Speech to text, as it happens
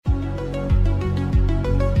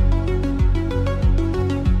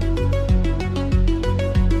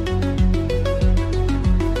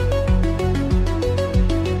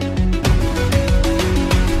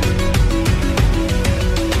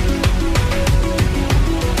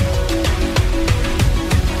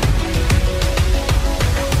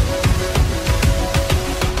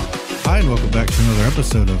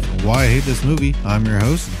episode of Why I Hate This Movie. I'm your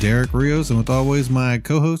host, Derek Rios, and with always my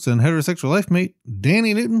co-host and heterosexual life mate,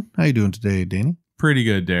 Danny Newton. How you doing today, Danny? Pretty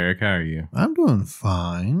good, Derek. How are you? I'm doing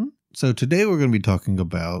fine. So today we're going to be talking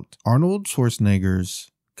about Arnold Schwarzenegger's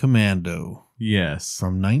Commando. Yes.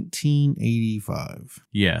 From 1985.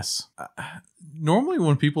 Yes. Normally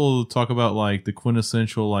when people talk about like the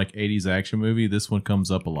quintessential like 80s action movie, this one comes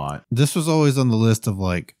up a lot. This was always on the list of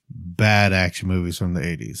like bad action movies from the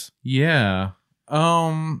 80s. Yeah.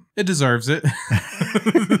 It deserves it.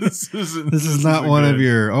 This is not one of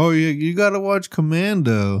your, you got to watch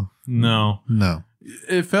Commando. No.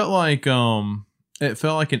 It felt like an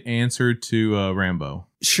answer to Rambo.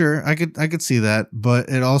 Sure, I could see that, but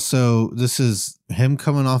this is him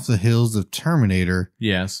coming off the heels of Terminator.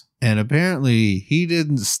 Yes. And apparently he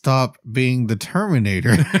didn't stop being the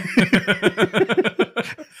Terminator.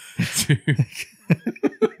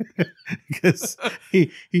 Because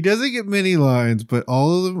he doesn't get many lines, but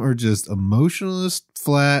all of them are just emotionless,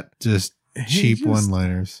 flat, just cheap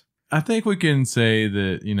one-liners. I think we can say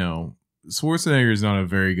that, Schwarzenegger is not a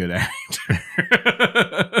very good actor.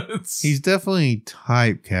 He's definitely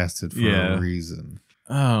typecasted for a reason.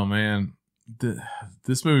 Oh, man.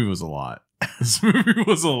 This movie was a lot. This movie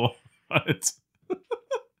was a lot.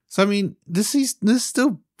 So, I mean, this is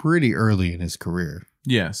still pretty early in his career.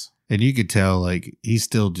 Yes. And you could tell, like, he's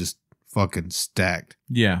still just fucking stacked.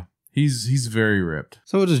 Yeah. He's very ripped.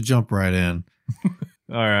 So we'll just jump right in.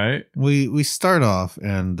 All right. We start off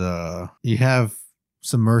and you have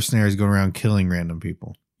some mercenaries going around killing random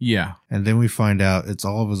people. Yeah. And then we find out it's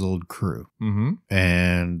all of his old crew. Mm-hmm.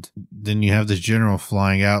 And then you have this general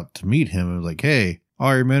flying out to meet him and like, hey,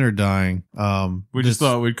 all your men are dying. We just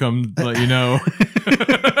thought we'd come let you know.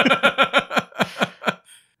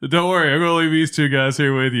 Don't worry, I'm going to leave these two guys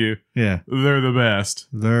here with you. Yeah. They're the best.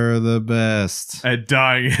 They're the best. At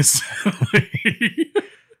dying instantly.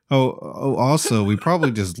 Also, we probably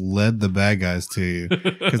just led the bad guys to you.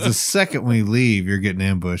 Because the second we leave, you're getting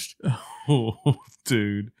ambushed. Oh,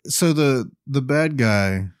 dude. So the bad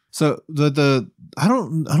guy. So I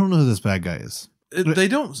don't know who this bad guy is. They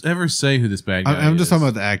don't ever say who this bad guy is. I'm just talking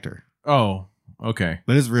about the actor. Oh, okay.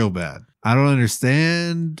 But it's real bad. I don't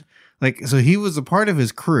understand. Like, so he was a part of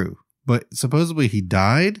his crew, but supposedly he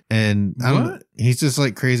died, and he's just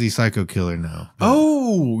like crazy psycho killer now.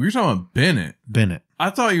 Oh, you're talking about Bennett. Bennett. I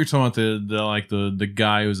thought you were talking about the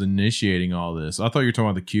guy who's initiating all this. I thought you were talking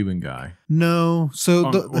about the Cuban guy. No,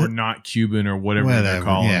 so or not Cuban or whatever they're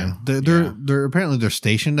calling him. They're apparently they're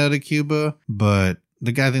stationed out of Cuba, but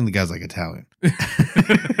I think the guy's like Italian.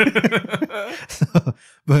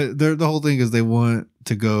 But the whole thing is they want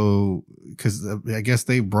to go because I guess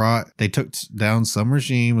they took down some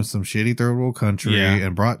regime with some shitty third world country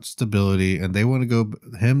and brought stability, and they want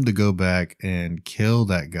him to go back and kill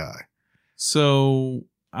that guy. So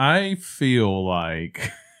I feel like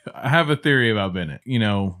I have a theory about Bennett.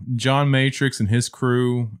 John Matrix and his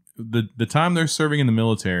crew, the time they're serving in the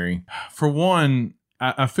military, for one,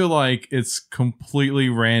 I feel like it's completely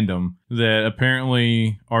random that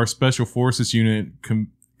apparently our special forces unit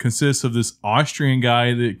consists of this Austrian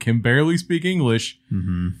guy that can barely speak English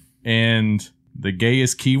and the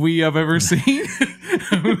gayest Kiwi I've ever seen.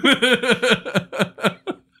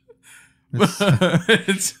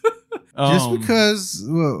 Just because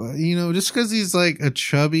he's like a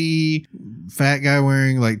chubby fat guy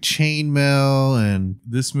wearing like chainmail, and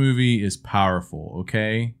this movie is powerful,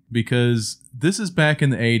 okay? Because this is back in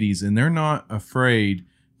the 80s and they're not afraid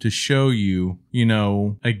to show you,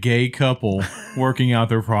 a gay couple working out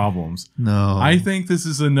their problems. No. I think this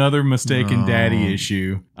is another mistaken daddy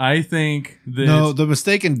issue. I think that... No, the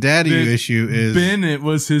mistaken daddy issue is... Bennett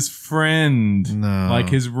was his friend. No. Like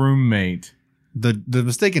his roommate. The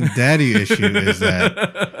mistaken daddy issue is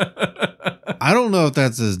that... I don't know if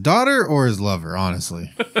that's his daughter or his lover,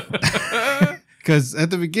 honestly. Because at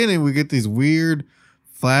the beginning, we get these weird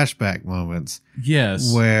flashback moments.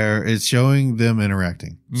 Yes. Where it's showing them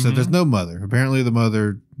interacting. So there's no mother. Apparently the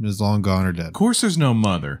mother is long gone or dead. Of course there's no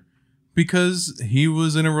mother. Because he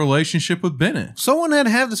was in a relationship with Bennett. Someone had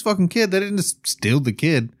to have this fucking kid. They didn't just steal the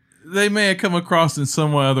kid. They may have come across in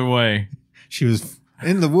some other way. She was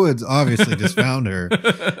in the woods, obviously just found her.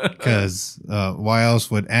 Because why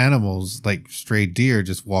else would animals like stray deer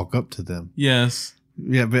just walk up to them? Yes.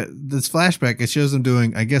 Yeah, but this flashback, it shows them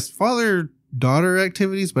doing, I guess, father-daughter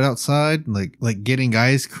activities, but outside, like getting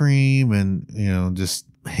ice cream and, just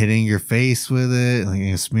hitting your face with it,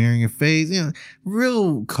 like smearing your face,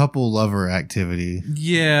 real couple lover activity.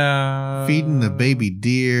 Yeah. Feeding the baby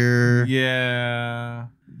deer. Yeah.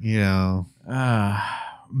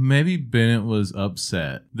 Maybe Bennett was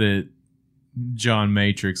upset that John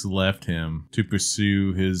Matrix left him to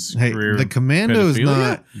pursue his career. The Commando is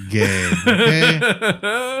not gay.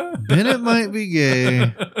 Okay, Bennett might be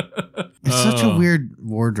gay. It's such a weird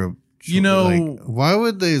wardrobe. Why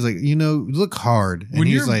would they look hard? And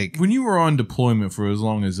when you were on deployment for as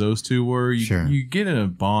long as those two were, you get in a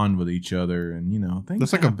bond with each other, and things.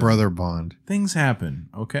 That's like a brother bond. Things happen.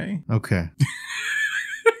 Okay.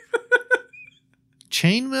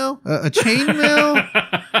 Chainmail? A chainmail?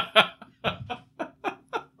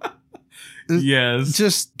 Yes.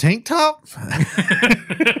 Just tank top?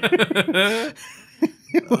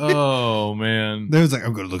 Oh, man. They was like,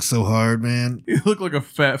 I'm going to look so hard, man. You look like a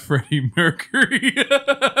fat Freddie Mercury.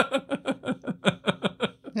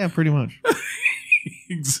 Yeah, pretty much.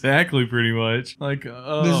 Exactly, pretty much. Like,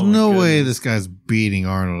 there's no way this guy's beating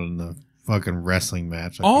Arnold in the fucking wrestling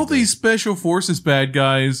match. All these special forces bad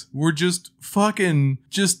guys were just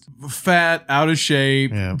fat, out of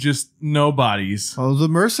shape, just nobodies. Oh, the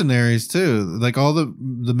mercenaries too. Like all the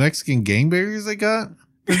Mexican gangbangers they got.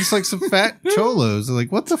 They're just like some fat cholos. They're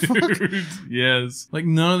like, what the fuck? Yes. Like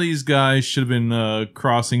none of these guys should have been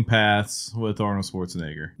crossing paths with Arnold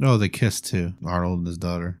Schwarzenegger. No, they kissed too. Arnold and his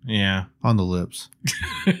daughter. Yeah. On the lips.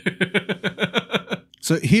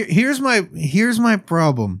 So here's my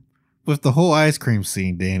problem with the whole ice cream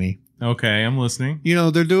scene, Danny. Okay, I'm listening.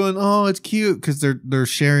 They're doing, it's cute because they're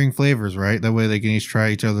sharing flavors, right? That way they can each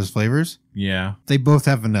try each other's flavors. Yeah. They both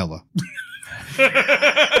have vanilla.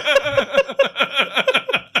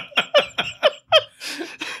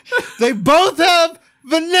 They both have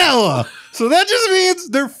vanilla. So that just means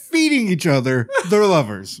they're feeding each other their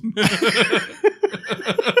lovers.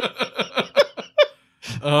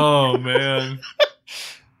 Oh, man.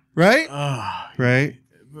 Right? Right?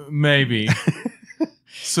 Maybe.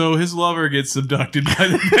 So his lover gets abducted by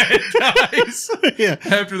the bad guys. Yeah.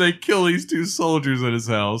 After they kill these two soldiers at his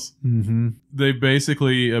house. Mm-hmm. They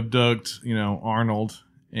basically abduct, Arnold.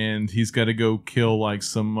 And he's got to go kill like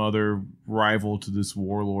some other rival to this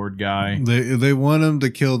warlord guy. They want him to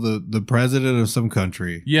kill the president of some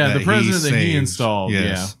country. Yeah, the president that he installed.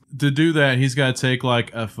 Yes. Yeah. To do that, he's got to take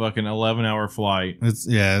like a fucking 11-hour flight. It's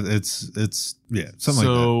something like that.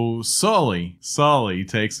 So Sully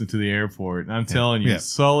takes him to the airport. And I'm telling you,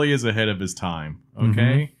 Sully is ahead of his time.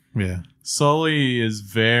 Okay? Mm-hmm. Yeah. Sully is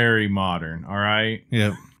very modern. All right?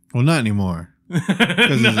 Yeah. Well, not anymore.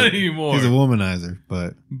 Not anymore. He's a womanizer,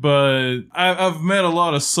 but I've met a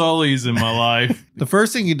lot of Sullys in my life. The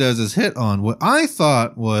first thing he does is hit on what I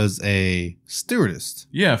thought was a stewardess.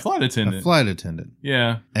 Yeah, flight attendant.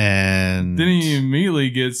 Yeah. And then he immediately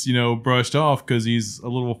gets, brushed off because he's a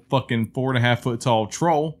little fucking 4.5 foot tall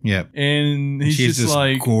troll. Yep. And he's she's just this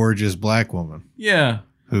like gorgeous black woman. Yeah.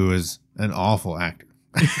 Who is an awful actor.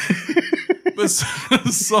 But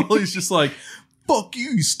Sully's just like, fuck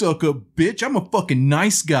you stuck up bitch. I'm a fucking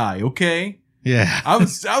nice guy, okay? Yeah. I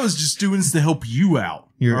was just doing this to help you out.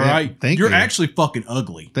 All right? You're actually fucking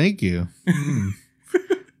ugly. Thank you.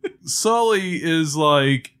 Sully is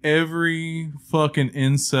like every fucking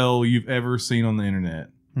incel you've ever seen on the internet.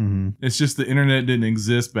 Mm-hmm. It's just the internet didn't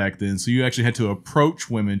exist back then, so you actually had to approach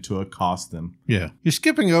women to accost them. Yeah. You're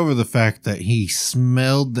skipping over the fact that he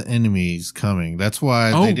smelled the enemies coming. That's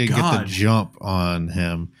why they didn't get the jump on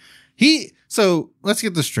him. So let's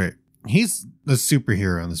get this straight. He's the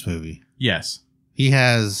superhero in this movie. Yes. He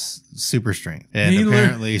has super strength and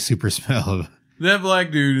apparently super smell. That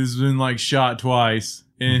black dude has been like shot twice,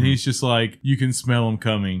 and he's just like, you can smell him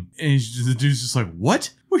coming. And the dude's just like,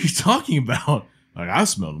 what? What are you talking about? Like, I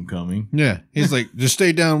smelled him coming. Yeah. He's like, just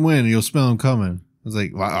stay downwind and you'll smell him coming. I was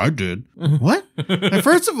like, well, I did. What? And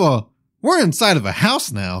first of all, we're inside of a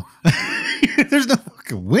house now. There's no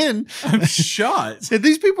fucking wind. I'm shot. If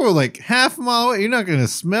these people are like half a mile away, you're not going to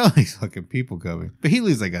smell these fucking people coming. But he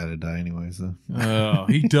leaves that guy to die anyway, so. Oh,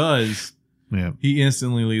 he does. Yeah. He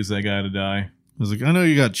instantly leaves that guy to die. I was like, I know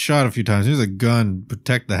you got shot a few times. Here's a gun.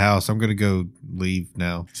 Protect the house. I'm going to go leave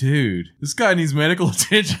now. Dude, this guy needs medical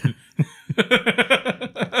attention.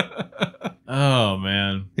 Oh,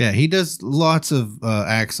 man. Yeah, he does lots of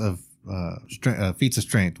acts of feats of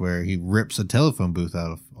strength where he rips a telephone booth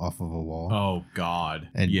off of a wall. Oh, God.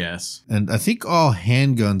 And, yes. And I think all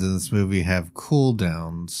handguns in this movie have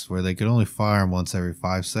cooldowns where they can only fire them once every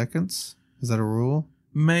 5 seconds. Is that a rule?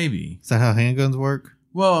 Maybe. Is that how handguns work?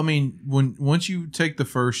 Well, I mean, once you take the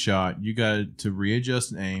first shot, you got to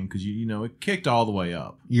readjust and aim because it kicked all the way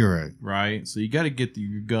up. You're right. Right? So you got to get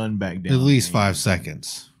your gun back down. At least 5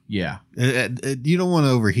 seconds. Yeah. You don't want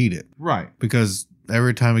to overheat it. Right. Because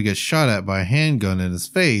every time he gets shot at by a handgun in his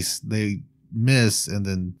face, they miss and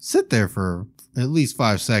then sit there for at least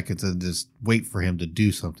 5 seconds and just wait for him to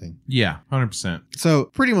do something. Yeah, 100%. So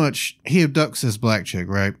pretty much he abducts this black chick,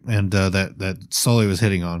 right? And that Sully was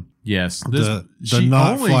hitting on. Yes. The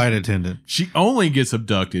flight attendant. She only gets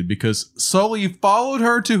abducted because Sully followed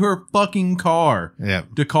her to her fucking car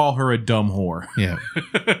to call her a dumb whore. Yeah.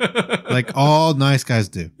 Like all nice guys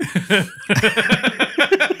do.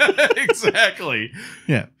 Exactly.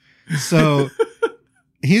 Yeah. So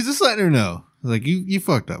he's just letting her know. Like, you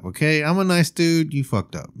fucked up, okay? I'm a nice dude. You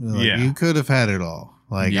fucked up. Like, you could have had it all.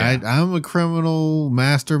 Like, I'm a criminal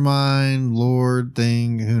mastermind lord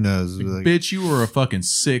thing. Who knows? Like, bitch, you were a fucking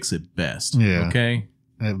 6 at best. Yeah. Okay?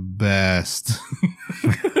 At best.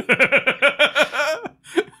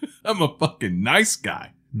 I'm a fucking nice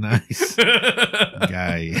guy. Nice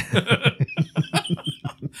guy.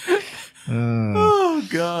 Oh,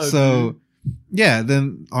 God. So... dude. Yeah,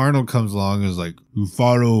 then Arnold comes along and is like, "You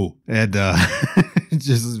follow," and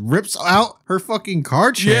just rips out her fucking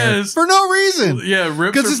car chair for no reason. Yeah,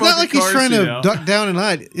 rips because it's not like he's trying to duck down and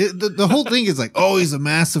hide. The whole thing is like, oh, he's a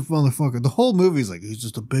massive motherfucker. The whole movie is like, he's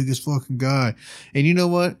just the biggest fucking guy. And you know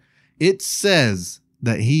what? It says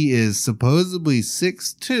that he is supposedly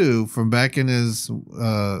 6'2" from back in his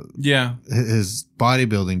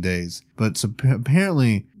bodybuilding days, but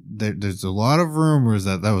apparently. There's a lot of rumors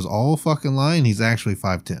that was all fucking lying. He's actually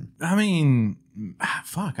 5'10". I mean,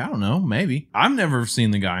 fuck, I don't know. Maybe. I've never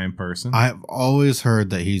seen the guy in person. I've always heard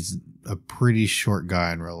that he's a pretty short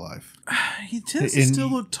guy in real life. He tends to still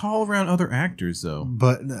look tall around other actors, though.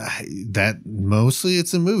 But that mostly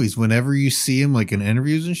it's in movies. Whenever you see him like in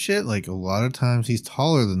interviews and shit, like a lot of times he's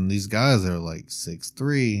taller than these guys that are like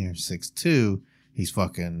 6'3" or 6'2". He's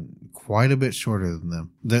fucking quite a bit shorter than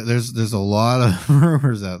them. There's a lot of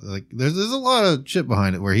rumors out there. Like there's a lot of shit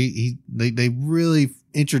behind it where they really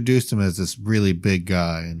introduced him as this really big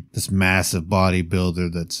guy and this massive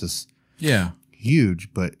bodybuilder that's just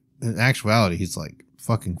huge. But in actuality, he's like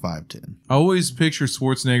fucking 5'10". I always picture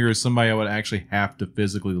Schwarzenegger as somebody I would actually have to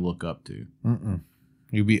physically look up to.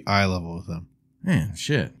 You'd be eye level with him. Man,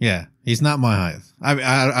 shit. Yeah, he's not my height. I mean,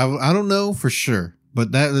 I don't know for sure.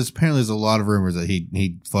 But there's a lot of rumors that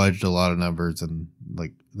he fudged a lot of numbers and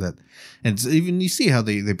like that. And it's even you see how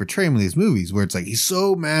they portray him in these movies where it's like he's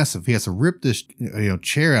so massive. He has to rip this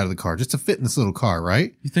chair out of the car just to fit in this little car,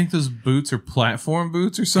 right? You think those boots are platform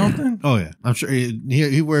boots or something? Oh, yeah. I'm sure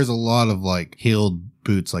he wears a lot of like heeled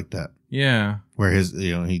boots like that. Yeah. Where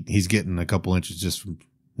he's getting a couple inches just from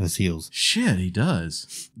his heels. Shit, he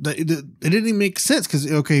does. It didn't even make sense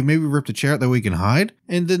because, okay, maybe rip the chair out that way he can hide.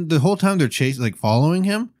 And then the whole time they're chasing, like following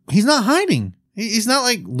him, he's not hiding. He's not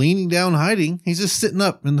like leaning down hiding. He's just sitting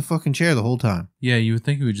up in the fucking chair the whole time. Yeah, you would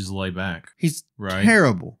think he would just lay back. He's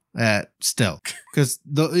terrible at stealth. Because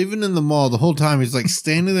even in the mall, the whole time he's like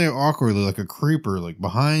standing there awkwardly like a creeper, like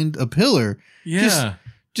behind a pillar. Yeah.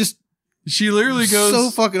 Just she literally goes so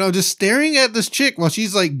fucking just staring at this chick while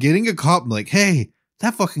she's like getting a cop like, hey,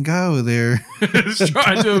 that fucking guy over there is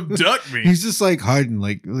trying to abduct me. He's just like hiding,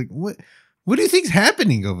 like what do you think's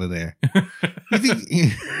happening over there? You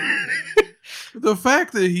think the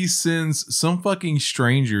fact that he sends some fucking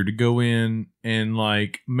stranger to go in and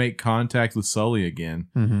like make contact with Sully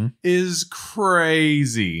again is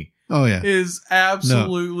crazy. Oh yeah, is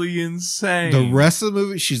absolutely insane. The rest of the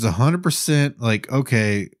movie, she's 100% like,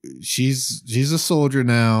 okay, she's a soldier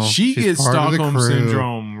now. She's gets Stockholm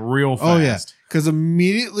syndrome real fast. Oh yeah, because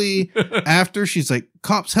immediately after she's like,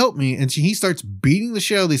 cops help me, and he starts beating the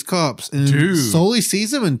shit out of these cops, and Sully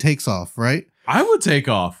sees him and takes off. Right, I would take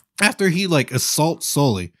off after he like assaults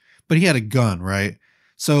Sully, but he had a gun, right?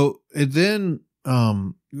 So and then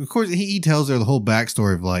of course he tells her the whole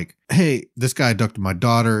backstory of like, hey, this guy abducted my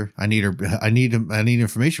daughter. I need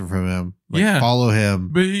information from him. Like, follow him.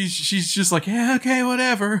 But she's just like, yeah, okay,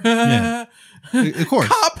 whatever. Yeah. Of course.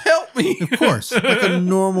 Cop, help me. Of course. Like a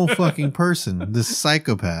normal fucking person. This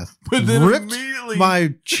psychopath. But then ripped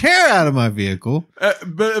my chair out of my vehicle.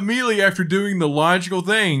 But immediately after doing the logical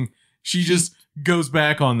thing, she just goes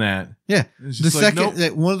back on that. Yeah. The second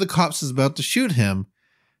that one of the cops is about to shoot him,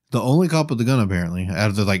 the only cop with the gun, apparently, out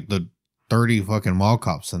of the 30 fucking mall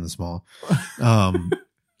cops in this mall, and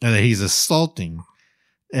that he's assaulting.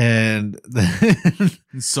 And then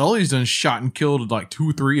Sully's done shot and killed like 2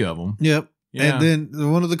 or 3 of them. Yep. Yeah. And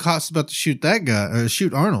then one of the cops is about to shoot that guy,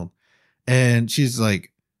 shoot Arnold. And she's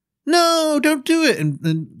like, no, don't do it. And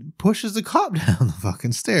then pushes the cop down the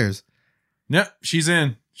fucking stairs. Yep. She's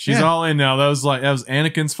in. She's all in now. That was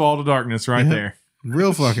Anakin's fall to darkness right there.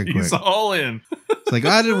 Real fucking quick. He's all in. It's like,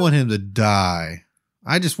 I didn't want him to die.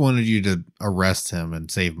 I just wanted you to arrest him and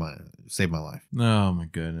save my life. Oh my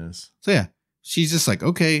goodness. So yeah, she's just like,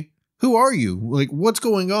 okay, Who are you? Like, what's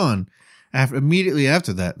going on? Immediately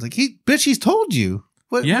after that, like, he's told you.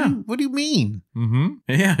 What do you mean? Mm-hmm.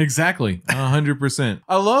 Yeah, exactly. 100%.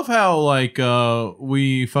 I love how, like,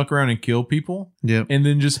 we fuck around and kill people. Yep. And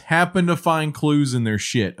then just happen to find clues in their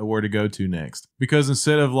shit of where to go to next. Because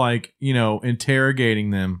instead of, like,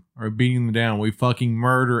 interrogating them or beating them down, we fucking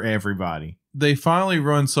murder everybody. They finally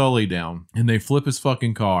run Sully down and they flip his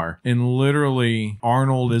fucking car. And literally,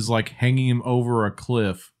 Arnold is, like, hanging him over a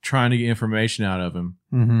cliff trying to get information out of him.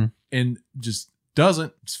 Mm-hmm. And just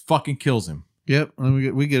just fucking kills him. Yep,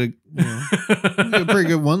 and we get a pretty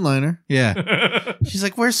good one-liner. Yeah, she's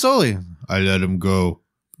like, "Where's Sully?" I let him go.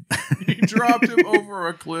 He dropped him over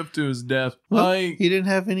a cliff to his death. Well, he didn't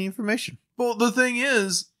have any information. Well, the thing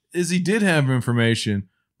is he did have information,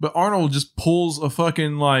 but Arnold just pulls a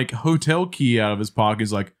fucking like hotel key out of his pocket.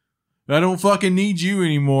 He's like, "I don't fucking need you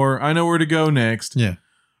anymore. I know where to go next." Yeah,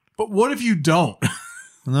 but what if you don't?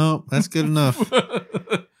 No, that's good enough.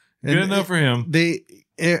 Good enough for him.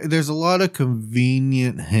 There's a lot of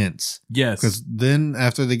convenient hints. Yes. Because then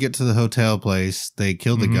after they get to the hotel place, they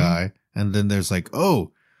kill the guy. And then there's like,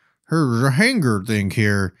 oh, her hangar thing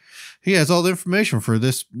here. He has all the information for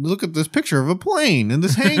this. Look at this picture of a plane in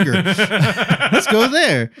this hangar. Let's go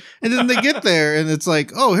there. And then they get there and it's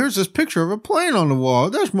like, oh, here's this picture of a plane on the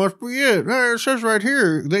wall. That must be it. It says right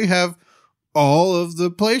here they have all of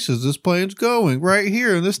the places this plane's going right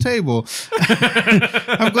here in this table.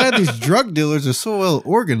 I'm glad these drug dealers are so well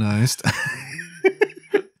organized.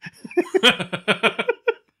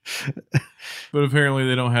 But apparently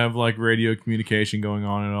they don't have like radio communication going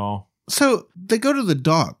on at all. So they go to the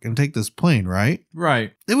dock and take this plane, right?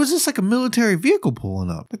 Right. It was just like a military vehicle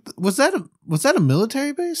pulling up. Was that a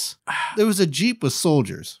military base? There was a Jeep with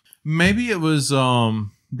soldiers. Maybe it was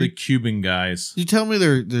the Cuban guys. You tell me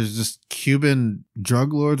there's just Cuban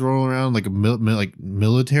drug lords rolling around like like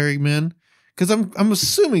military men? Because I'm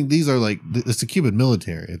assuming these are like it's the Cuban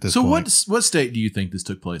military at this point. So what state do you think this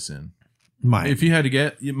took place in? Miami. If you had to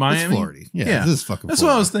get Miami, it's Florida. Yeah, this is fucking. That's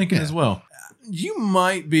Florida. what I was thinking as well. You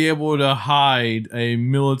might be able to hide a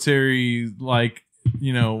military, like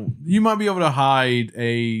you might be able to hide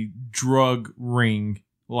a drug ring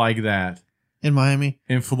like that. In Miami?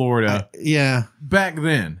 In Florida. Yeah. Back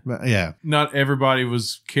then. Yeah. Not everybody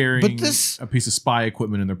was carrying a piece of spy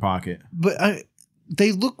equipment in their pocket. But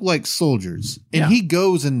they look like soldiers. And he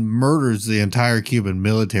goes and murders the entire Cuban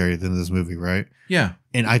military in this movie, right? Yeah.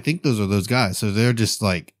 And I think those are those guys. So they're just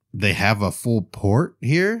like, they have a full port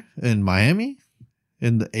here in Miami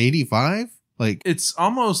in the 85? Like, it's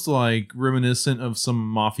almost like reminiscent of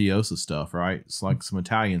some mafiosa stuff, right? It's like some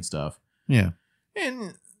Italian stuff. Yeah.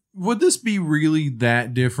 And would this be really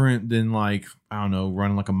that different than like, I don't know,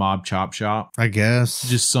 running like a mob chop shop? I guess.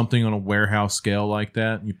 Just something on a warehouse scale like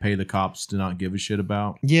that you pay the cops to not give a shit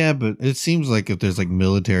about? Yeah, but it seems like if there's like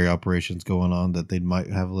military operations going on that they might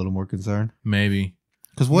have a little more concern. Maybe.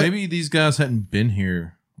 Maybe these guys hadn't been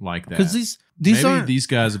here like that. Because these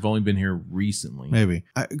guys have only been here recently. Maybe.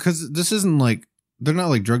 Because this isn't like, they're not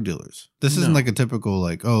like drug dealers. This isn't like a typical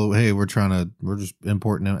like, oh, hey, we're just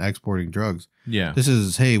importing and exporting drugs. Yeah. This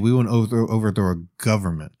is, hey, we want to overthrow a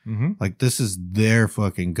government. Mm-hmm. Like, this is their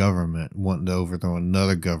fucking government wanting to overthrow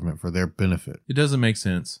another government for their benefit. It doesn't make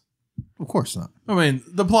sense. Of course not. I mean,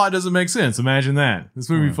 the plot doesn't make sense. Imagine that. This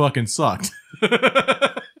movie fucking sucked.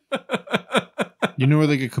 You know where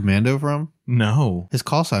they get Commando from? No. His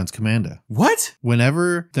call sign's Commando. What?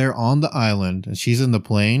 Whenever they're on the island and she's in the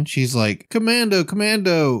plane, she's like, Commando,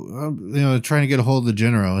 Commando, trying to get a hold of the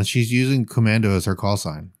general. And she's using Commando as her call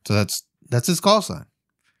sign. So that's his call sign.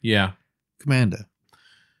 Yeah. Commando.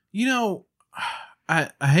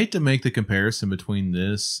 I hate to make the comparison between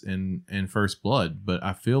this and First Blood, but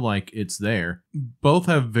I feel like it's there. Both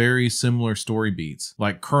have very similar story beats.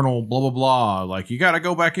 Like Colonel blah, blah, blah. Like, you got to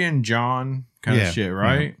go back in, John. Kind of shit,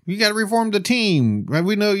 right? You got to reform the team. Right?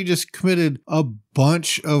 We know you just committed a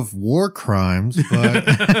bunch of war crimes,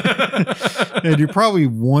 but and you're probably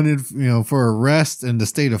wanted, for arrest in the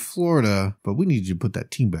state of Florida. But we need you to put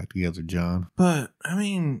that team back together, John. But I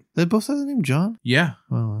mean, they both have the name John. Yeah.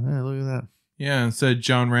 Oh, yeah. Look at that. Yeah. Instead of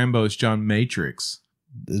John Rambo, it's John Matrix.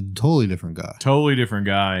 A totally different guy. Totally different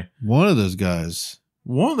guy. One of those guys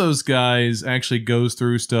actually goes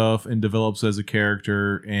through stuff and develops as a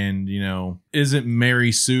character and, isn't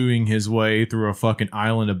Mary Sueing his way through a fucking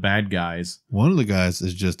island of bad guys. One of the guys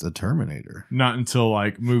is just a Terminator. Not until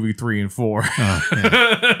like movie 3 and 4. Oh,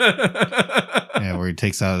 yeah. Yeah, where he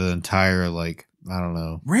takes out an entire, like, I don't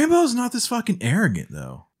know. Rambo's not this fucking arrogant,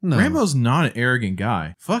 though. No. Rambo's not an arrogant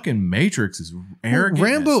guy. Fucking Matrix is arrogant.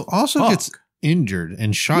 Well, Rambo also gets injured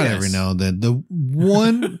and shot every now and then. The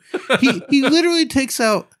one he literally takes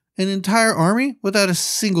out an entire army without a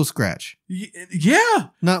single scratch. Yeah.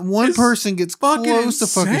 Not one person gets close to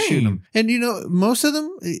fucking insane. shooting him. And you know, most of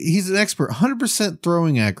them, he's an expert, 100%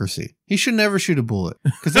 throwing accuracy. He should never shoot a bullet.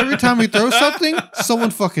 Because every time he throws something,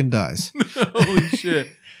 someone fucking dies. Holy shit.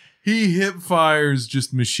 He hip fires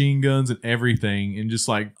just machine guns and everything, and just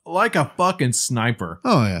like a fucking sniper.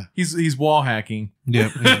 Oh yeah, he's wall hacking.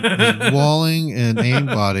 Yep, he's walling and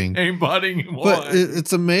aimbotting. Aimbotting and wall. But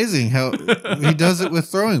it's amazing how he does it with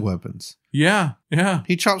throwing weapons. Yeah.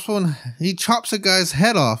 He chops a guy's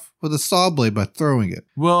head off with a saw blade by throwing it.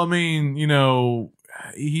 Well, I mean, you know,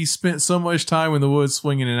 he spent so much time in the woods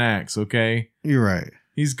swinging an axe. Okay, you're right.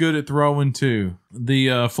 He's good at throwing too.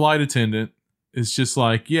 The flight attendant. It's just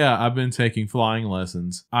like, yeah, I've been taking flying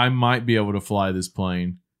lessons. I might be able to fly this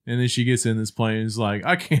plane. And then she gets in this plane and is like,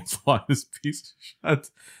 I can't fly this piece of shit.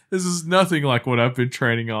 This is nothing like what I've been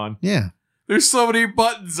training on. Yeah. There's so many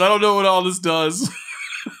buttons. I don't know what all this does.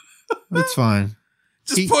 It's fine.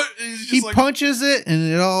 He punches it and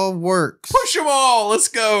it all works. Push them all. Let's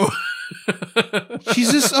go.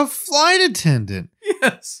 She's just a flight attendant.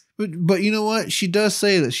 Yes. But you know what? She does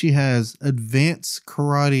say that she has advanced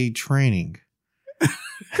karate training.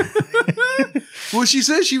 Well, she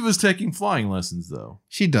says she was taking flying lessons, though.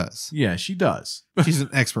 She does. Yeah, she does. She's an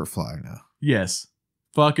expert flyer now. Yes.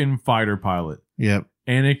 Fucking fighter pilot. Yep.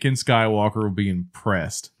 Anakin Skywalker will be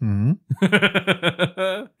impressed. Mm-hmm.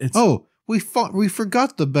 We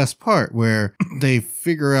forgot the best part where they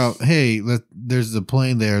figure out, hey, there's a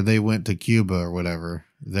plane there. They went to Cuba or whatever.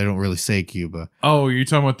 They don't really say Cuba. Oh, you're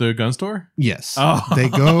talking about the gun store? Yes. Oh. They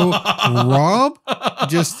go rob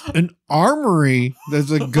just an armory.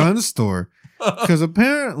 There's a gun store. Because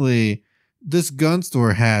apparently this gun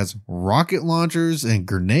store has rocket launchers and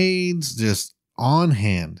grenades just on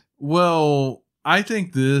hand. Well, I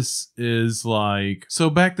think this is like...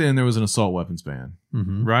 So back then there was an assault weapons ban,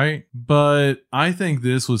 right? But I think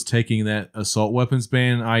this was taking that assault weapons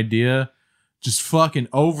ban idea just fucking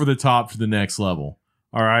over the top to the next level.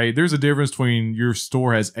 All right, there's a difference between your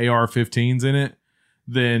store has AR-15s in it,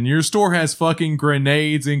 then your store has fucking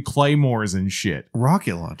grenades and claymores and shit.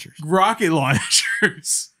 Rocket launchers.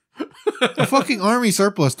 A fucking army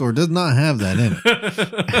surplus store does not have that in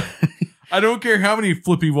it. I don't care how many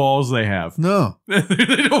flippy walls they have. No. They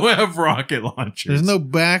don't have rocket launchers. There's no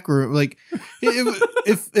back room. Like,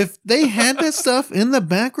 if they had that stuff in the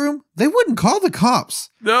back room, they wouldn't call the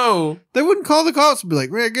cops. No. They wouldn't call the cops and be like,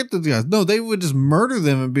 "Man, get these guys." No, they would just murder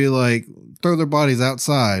them and be like, throw their bodies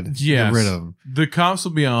outside. Yes. Get rid of them. The cops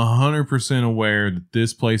will be 100% aware that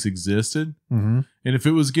this place existed. Mm-hmm. And if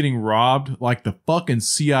it was getting robbed, like the fucking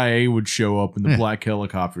CIA would show up in the black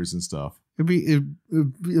helicopters and stuff. It'd be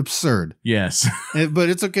absurd. Yes. But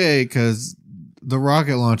it's okay because the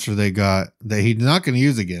rocket launcher they got that he's not going to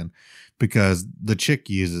use again because the chick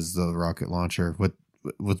uses the rocket launcher with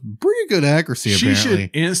pretty good accuracy. She apparently, should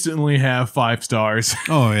instantly have 5 stars.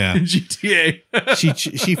 Oh yeah, in GTA.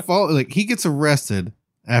 He gets arrested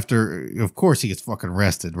after. Of course, he gets fucking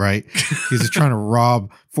arrested, right? He's just trying to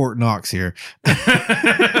rob Fort Knox here.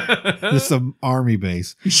 It's some army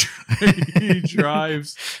base.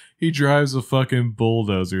 He drives a fucking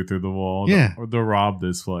bulldozer through the wall to rob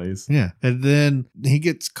this place. Yeah. And then he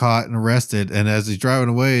gets caught and arrested. And as he's driving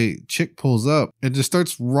away, chick pulls up and just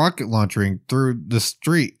starts rocket launching through the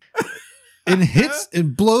street and hits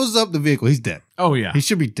and blows up the vehicle. He's dead. Oh, yeah. He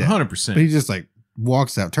should be dead. 100%. But he just like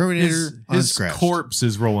walks out. Terminator his unscratched. Corpse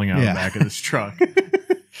is rolling out the back of this truck.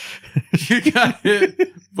 You got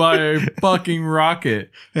hit by a fucking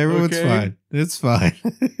rocket. Everyone's fine. It's fine.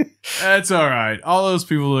 That's all right. All those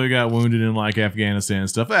people that got wounded in like Afghanistan and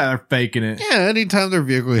stuff, they're faking it. Yeah, anytime their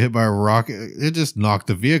vehicle hit by a rocket, it just knocked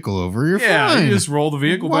the vehicle over. You're fine. You just roll the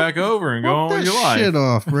vehicle back over and go on with your life. Shit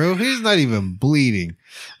off, bro. He's not even bleeding.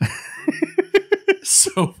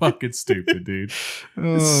 So fucking stupid, dude.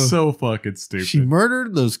 So fucking stupid. She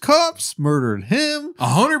murdered those cops, murdered him.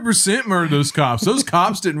 100% murdered those cops. Those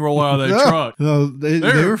cops didn't roll out of that truck. No, they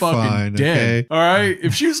were fucking fine, dead. Okay? All right.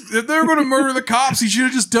 If they were going to murder the cops, he should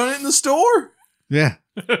have just done it in the store. Yeah.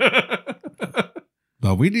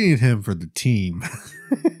 But we need him for the team.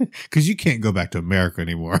 Because you can't go back to America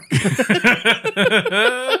anymore.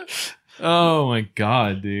 Oh my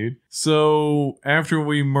god, dude. So after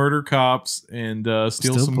we murder cops and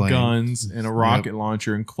steal some guns and a rocket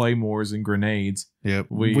launcher and claymores and grenades. Yep.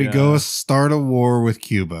 We go start a war with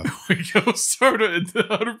Cuba. We go start it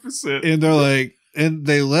 100%. And they're like, and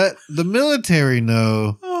they let the military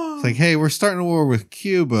know. It's like, hey, we're starting a war with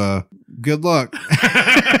Cuba. Good luck.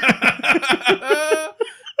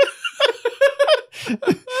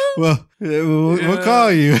 Well, we'll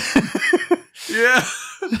call you. Yeah.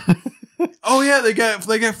 Oh yeah, they got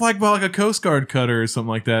flagged by like a Coast Guard cutter or something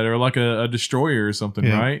like that, or like a destroyer or something,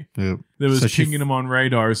 right? Yep. That was pinging them on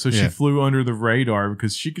radar, so she Yeah. flew under the radar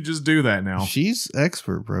because she could just do that now. She's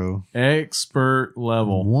expert, bro. Expert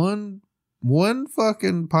level. One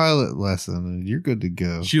fucking pilot lesson and you're good to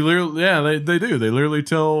go. She literally, yeah, they do. They literally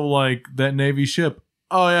tell like that Navy ship,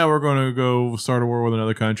 oh yeah, we're going to go start a war with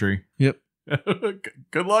another country. Yep.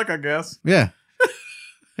 Good luck, I guess. Yeah.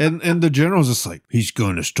 And the general's just like, he's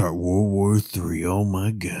going to start World War III. Oh my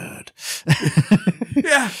God.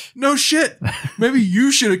 Yeah, no shit. Maybe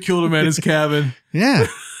you should have killed him at his cabin. Yeah.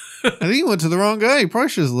 I think he went to the wrong guy. He probably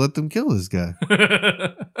should have let them kill this guy.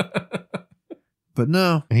 But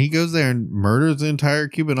no, he goes there and murders the entire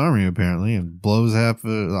Cuban army apparently and blows half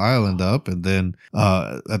the island up. And then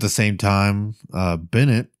at the same time,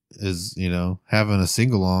 Bennett is, having a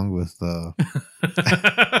sing-along with the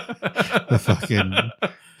fucking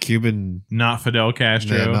Cuban. Not Fidel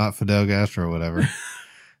Castro. Yeah, not Fidel Castro or whatever.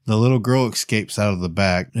 The little girl escapes out of the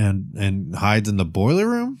back and hides in the boiler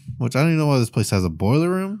room, which I don't even know why this place has a boiler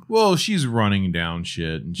room. Well, she's running down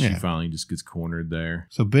shit, and she Yeah. finally just gets cornered there.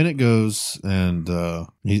 So Bennett goes and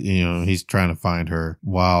he's trying to find her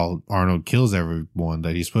while Arnold kills everyone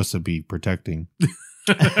that he's supposed to be protecting.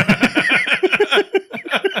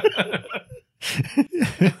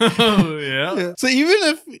 Oh yeah. So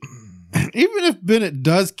even if Bennett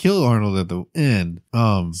does kill Arnold at the end,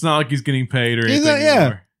 It's not like he's getting paid or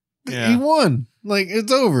anything. he won. Like,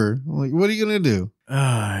 it's over. Like, what are you gonna do?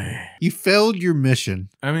 You failed your mission.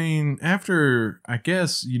 I mean, after, I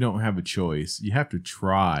guess you don't have a choice. You have to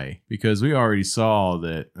try, because we already saw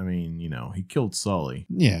that, I mean, he killed Sully.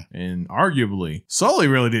 Yeah. And arguably, Sully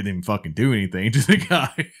really didn't even fucking do anything to the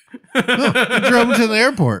guy. No, he drove him to the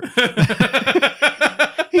airport.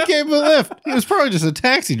 He gave him a lift. He was probably just a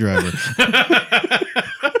taxi driver.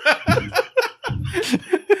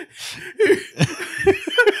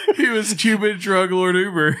 He was Cuban drug lord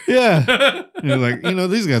Uber. Yeah. You're like,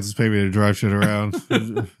 these guys just pay me to drive shit around.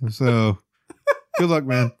 So, good luck,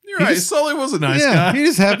 man. You're right. Sully was a nice guy. He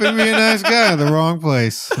just happened to be a nice guy in the wrong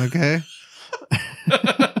place. Okay.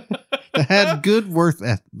 That had good work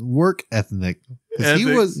ethic. Because he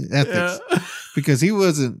was ethics. Yeah. Because he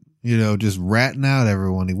wasn't, just ratting out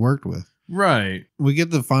everyone he worked with. Right. We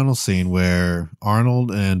get the final scene where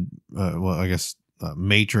Arnold and,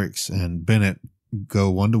 Matrix and Bennett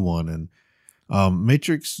go 1-to-1, and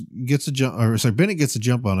Matrix gets a jump, Bennett gets a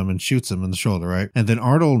jump on him and shoots him in the shoulder, right? And then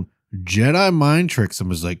Arnold Jedi mind tricks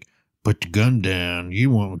him, is like, put your gun down.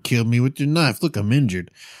 You won't kill me with your knife. Look, I'm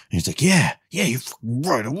injured. And he's like, yeah, you're fucking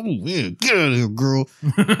right. Yeah, get out of here, girl.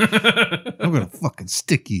 I'm going to fucking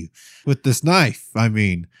stick you with this knife. I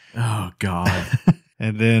mean. Oh, God.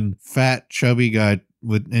 And then fat, chubby guy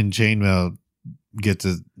in chainmail gets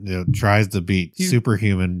tries to beat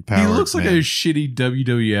superhuman power. He looks like a shitty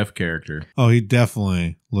WWF character. Oh, he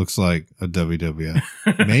definitely looks like a WWF.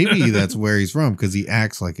 Maybe that's where he's from, because he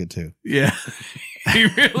acts like it too. Yeah, he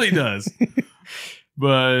really does.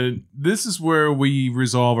 But this is where we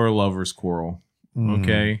resolve our lover's quarrel.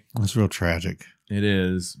 Okay? It's real tragic. It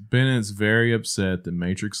is. Bennett's very upset that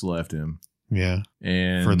Matrix left him. Yeah.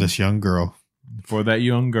 And for this young girl. For that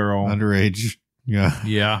young girl. Underage. Yeah.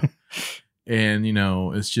 Yeah. And,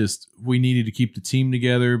 it's just, we needed to keep the team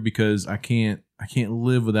together because I can't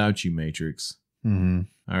live without you, Matrix. Mm-hmm.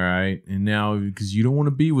 All right. And now, because you don't want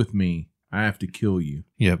to be with me, I have to kill you.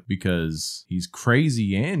 Yep. Because he's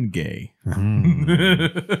crazy and gay.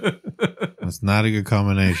 That's not a good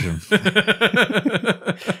combination.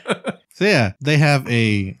 So yeah, they have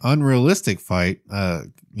a unrealistic fight,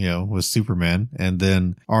 with Superman, and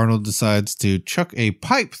then Arnold decides to chuck a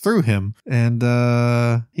pipe through him, and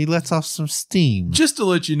he lets off some steam. Just to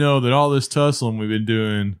let you know that all this tussling we've been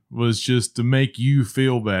doing was just to make you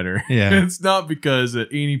feel better. Yeah. It's not because at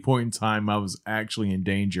any point in time I was actually in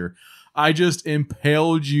danger. I just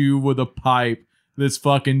impaled you with a pipe that's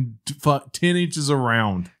fucking 10 inches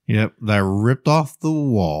around. Yep, that ripped off the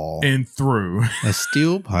wall. And through. A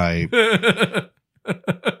steel pipe.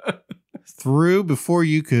 Through before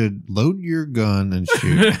you could load your gun and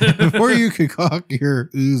shoot. Before you could cock your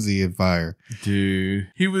Uzi and fire. Dude,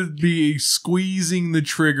 he would be squeezing the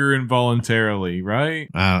trigger involuntarily, right?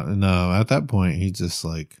 No, at that point, he's just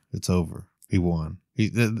like, it's over. He won.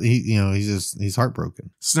 He's heartbroken.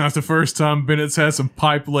 It's not the first time Bennett's had some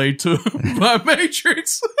pipe laid to him by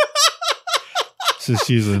Matrix. It's just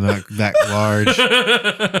usually not that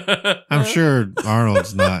large. I'm sure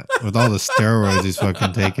Arnold's not. With all the steroids he's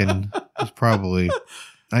fucking taking, he's probably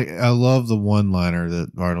I love the one-liner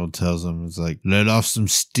that Arnold tells him. It's like, let off some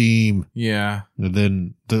steam. Yeah. And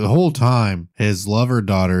then the whole time, his lover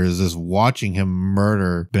daughter is just watching him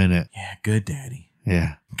murder Bennett. Yeah, good daddy.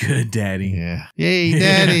 Yeah. Good daddy. Yeah. Yay,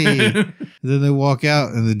 daddy. Then they walk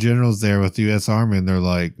out and the general's there with the U.S. Army and they're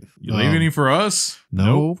like, you leave any for us?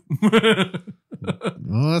 No. Nope.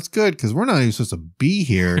 Well, that's good because we're not even supposed to be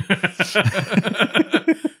here.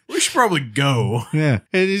 We should probably go. Yeah.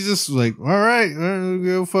 And he's just like, all right,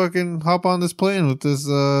 go fucking hop on this plane with this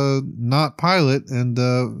not pilot. And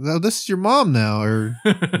this is your mom now or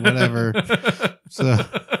whatever. So.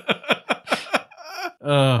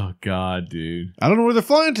 Oh, God, dude. I don't know where they're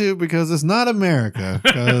flying to because it's not America.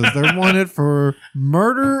 Because they're wanted for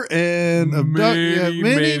murder and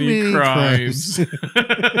many crimes.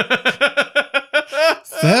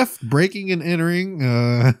 Theft, breaking and entering.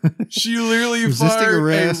 She literally fired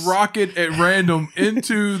a rocket at random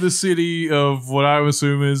into the city of what I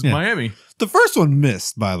assume is Miami. The first one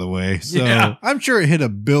missed, by the way. So I'm sure it hit a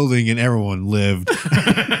building and everyone lived.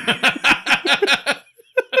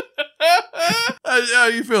 How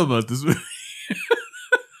do you feel about this movie?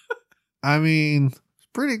 I mean, it's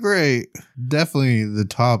pretty great. Definitely the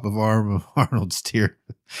top of Arnold's tier.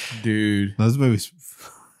 Dude. Those movies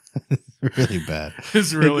really bad.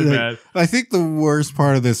 It's really bad. I think the worst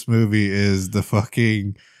part of this movie is the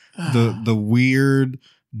fucking the weird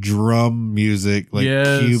drum music, like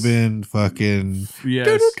Cuban fucking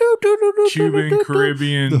Cuban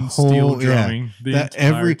Caribbean steel drumming the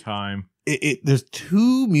entire time. There's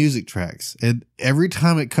two music tracks, and every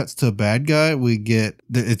time it cuts to a bad guy, we get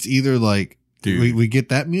it's either like we get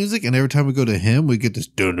that music, and every time we go to him, we get this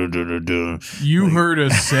dun dun dun dun dun. You heard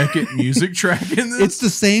a second music track in this? It's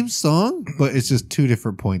the same song, but it's just two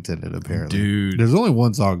different points in it. Apparently, dude, there's only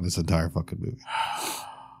one song in this entire fucking movie,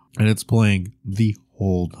 and it's playing the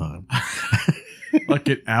whole time. Like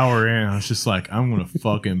an hour in, I was just like, I'm gonna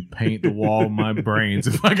fucking paint the wall of my brains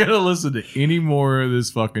if I gotta listen to any more of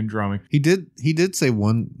this fucking drumming. He did say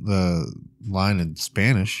one line in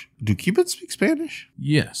Spanish. Do Cubans speak Spanish?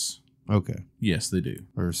 Yes. Okay. Yes, they do.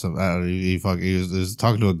 Or some. He was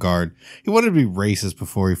talking to a guard. He wanted to be racist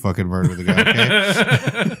before he fucking murdered the guy.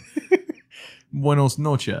 Okay. Buenos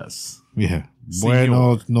noches. Yeah.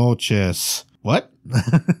 Buenos noches. What?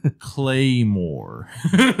 Claymore.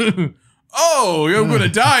 Oh, I'm going to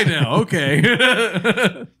die now. Okay.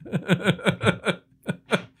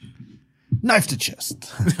 Knife to chest.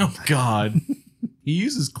 Oh, God. He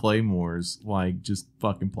uses claymores like just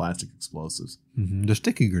fucking plastic explosives. Mm-hmm. They're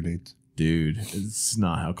sticky grenades. Dude, it's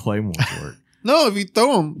not how claymores work. No, if you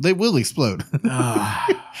throw them, they will explode.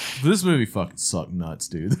 This movie fucking sucked nuts,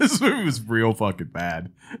 dude. This movie was real fucking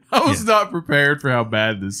bad. I was not prepared for how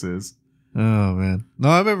bad this is. Oh, man. No,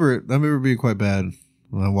 I remember it being quite bad.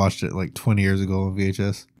 When I watched it like 20 years ago on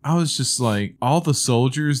VHS. I was just like, all the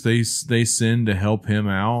soldiers they send to help him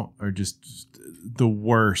out are just the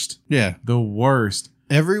worst. Yeah. The worst.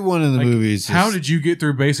 Everyone in the movies. How did you get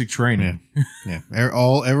through basic training? Yeah.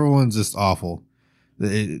 Everyone's just awful.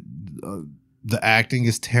 The acting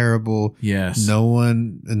is terrible. Yes.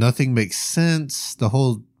 Nothing makes sense. The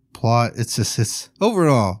whole plot, it's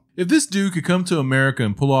overall. If this dude could come to America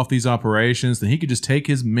and pull off these operations, then he could just take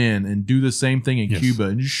his men and do the same thing in Cuba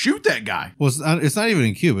and shoot that guy. Well, it's not even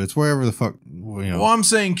in Cuba. It's wherever the fuck, Well, I'm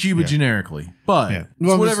saying Cuba generically, but it's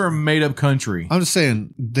whatever made-up country. I'm just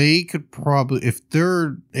saying they could probably, if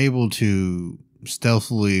they're able to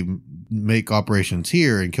stealthily make operations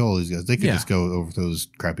here and kill all these guys, they could just go over those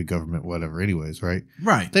crappy government whatever anyways, right?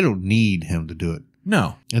 Right. They don't need him to do it.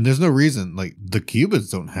 No. And there's no reason, like, the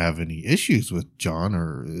Cubans don't have any issues with John,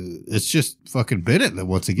 or it's just fucking Bennett that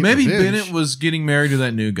wants to get Maybe revenge. Bennett was getting married to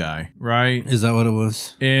that new guy, right? Is that what it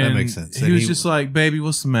was? And that makes sense. He was just like, baby,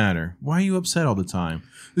 what's the matter? Why are you upset all the time?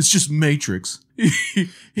 It's just Matrix. he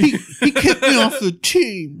kicked me off the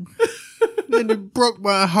team. And it broke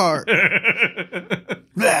my heart.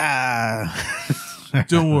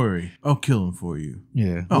 Don't worry. I'll kill him for you.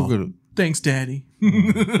 Yeah. Thanks, Daddy.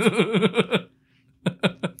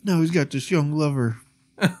 No, he's got this young lover.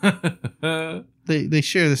 They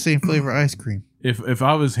share the same flavor ice cream. If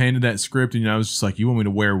I was handed that script and I was just like, you want me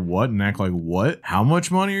to wear what and act like what? How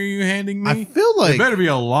much money are you handing me? I feel like it better be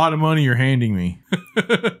a lot of money you're handing me.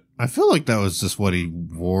 I feel like that was just what he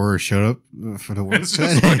wore or showed up for the work.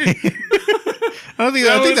 I think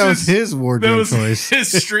that was his wardrobe choice.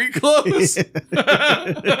 His street clothes. It's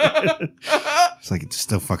like it's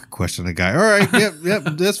still fucking question the guy. All right, yep.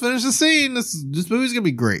 Let's finish the scene. This movie's gonna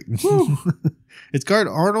be great. It's got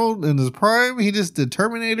Arnold in his prime. He just did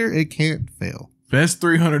Terminator. It can't fail. Best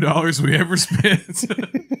 $300 we ever spent.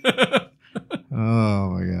 Oh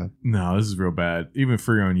my god. No, this is real bad. Even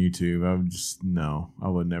free on YouTube. I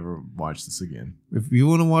would never watch this again. If you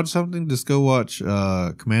want to watch something, just go watch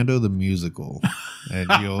Commando the musical, and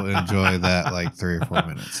you'll enjoy that like 3 or 4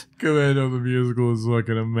 minutes. Commando the musical is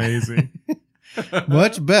fucking amazing.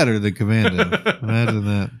 Much better than Commando. Imagine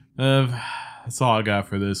that. That's all I got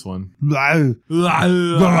for this one. Go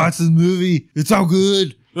watch this movie. It's all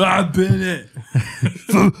good. Bennett.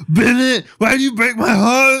 Bennett, why do you break my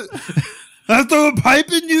heart? I throw a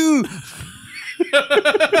pipe in you.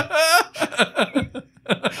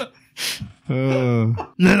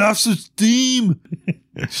 Let off some steam.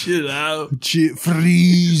 Shit out. Shit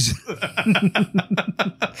freeze.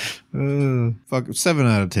 Fuck, 7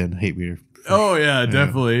 out of 10. Hate meter. Oh yeah,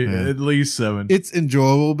 definitely. Yeah. At least 7. It's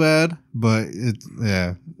enjoyable bad, but it's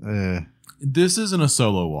This isn't a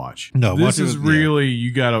solo watch. No, this is watch it, really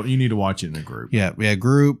you need to watch it in a group. Yeah,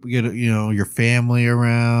 group, get your family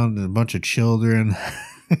around and a bunch of children.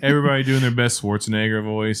 Everybody doing their best Schwarzenegger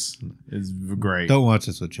voice is great. Don't watch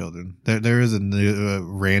this with children. There is a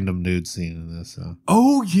random nude scene in this. So.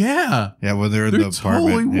 Oh yeah, yeah. When they're in the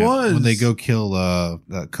apartment, was. When they go kill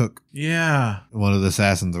Cook, yeah, one of the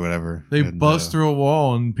assassins or whatever. They bust through a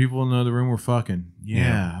wall and people in the other room were fucking.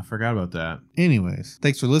 Yeah, I forgot about that. Anyways,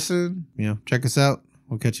 thanks for listening. Check us out.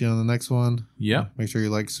 We'll catch you on the next one. Yeah. Make sure you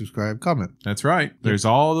like, subscribe, comment. That's right. There's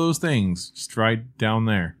all those things just right down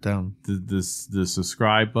there. Down. The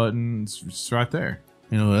subscribe button is just right there.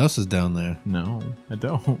 You know what else is down there? No, I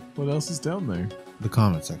don't. What else is down there? The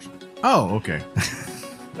comment section. Oh, okay.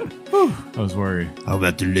 Whew, I was worried. I'm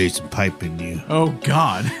about to lay some pipe in you. Oh,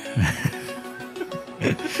 God.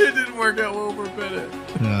 It didn't work out well for a minute.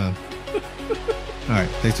 All right.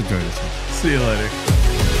 Thanks for joining us. See you later.